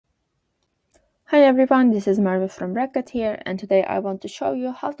Hi everyone, this is Marva from Racket here, and today I want to show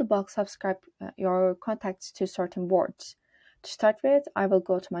you how to bulk subscribe your contacts to certain boards. To start with, I will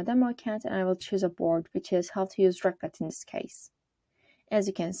go to my demo account and I will choose a board, which is how to use Racket in this case. As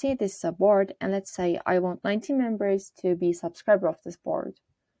you can see, this is a board, and let's say I want 90 members to be subscriber of this board.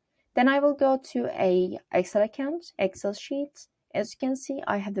 Then I will go to a Excel account, Excel sheet. As you can see,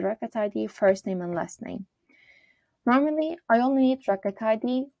 I have the Racket ID, first name and last name. Normally, I only need Racket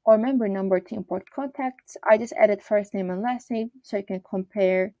ID or member number to import contacts. I just added first name and last name so you can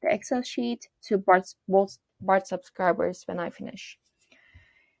compare the Excel sheet to both BART subscribers when I finish.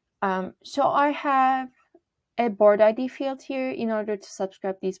 So I have a board ID field here. In order to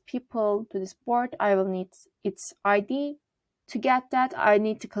subscribe these people to this board, I will need its ID. To get that, I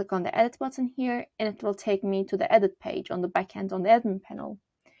need to click on the edit button here, and it will take me to the edit page on the backend on the admin panel.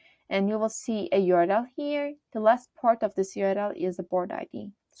 And you will see a URL here. The last part of this URL is the board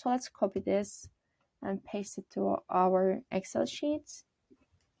ID. So let's copy this and paste it to our Excel sheet.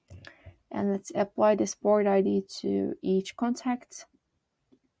 And let's apply this board ID to each contact.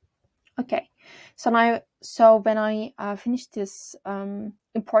 Okay, so when I finish this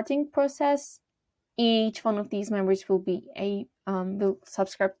importing process, each one of these members will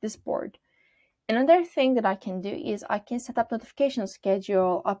subscribe to this board. Another thing that I can do is I can set up notification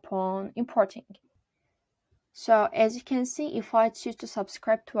schedule upon importing. So as you can see, if I choose to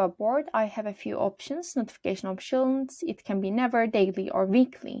subscribe to a board, I have a few options, notification options. It can be never, daily, or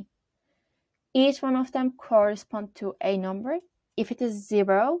weekly. Each one of them corresponds to a number. If it is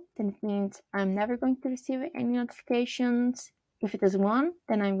 0, then it means I'm never going to receive any notifications. If it is 1,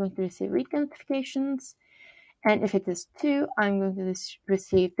 then I'm going to receive weekly notifications. And if it is 2, I'm going to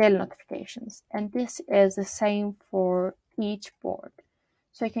receive daily notifications. And this is the same for each board.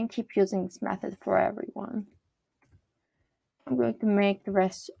 So you can keep using this method for everyone. I'm going to make the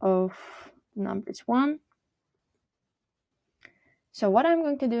rest of the numbers 1. So what I'm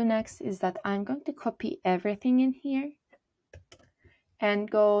going to do next is that I'm going to copy everything in here and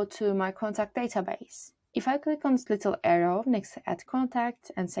go to my contact database. If I click on this little arrow next to add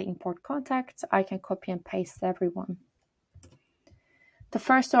contact and say import contacts, I can copy and paste everyone. The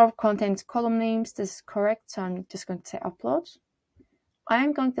first row contains column names. This is correct, so I'm just going to say upload. I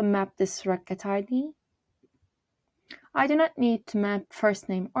am going to map this Racket ID. I do not need to map first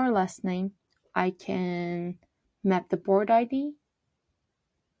name or last name. I can map the board ID.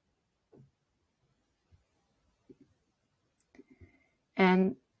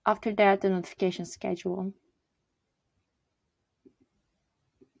 And after that, the notification schedule.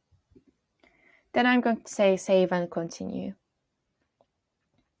 Then I'm going to say save and continue.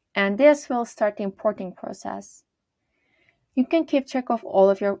 And this will start the importing process. You can keep track of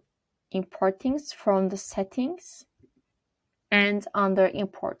all of your importings from the settings and under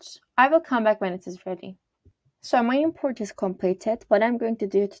imports. I will come back when it is ready. So my import is completed. What I'm going to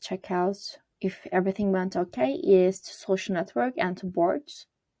do to check out if everything went okay is to social network and to boards.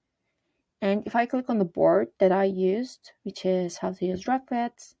 And if I click on the board that I used, which is how to use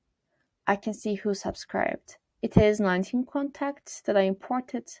Racket, I can see who subscribed. It is 19 contacts that I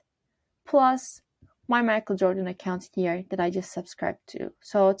imported, plus my Michael Jordan account here that I just subscribed to.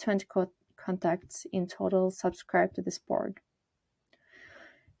 So 20 contacts in total subscribed to this board.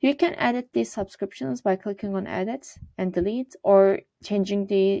 You can edit these subscriptions by clicking on edit and delete, or changing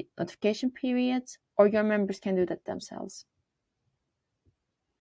the notification period, or your members can do that themselves.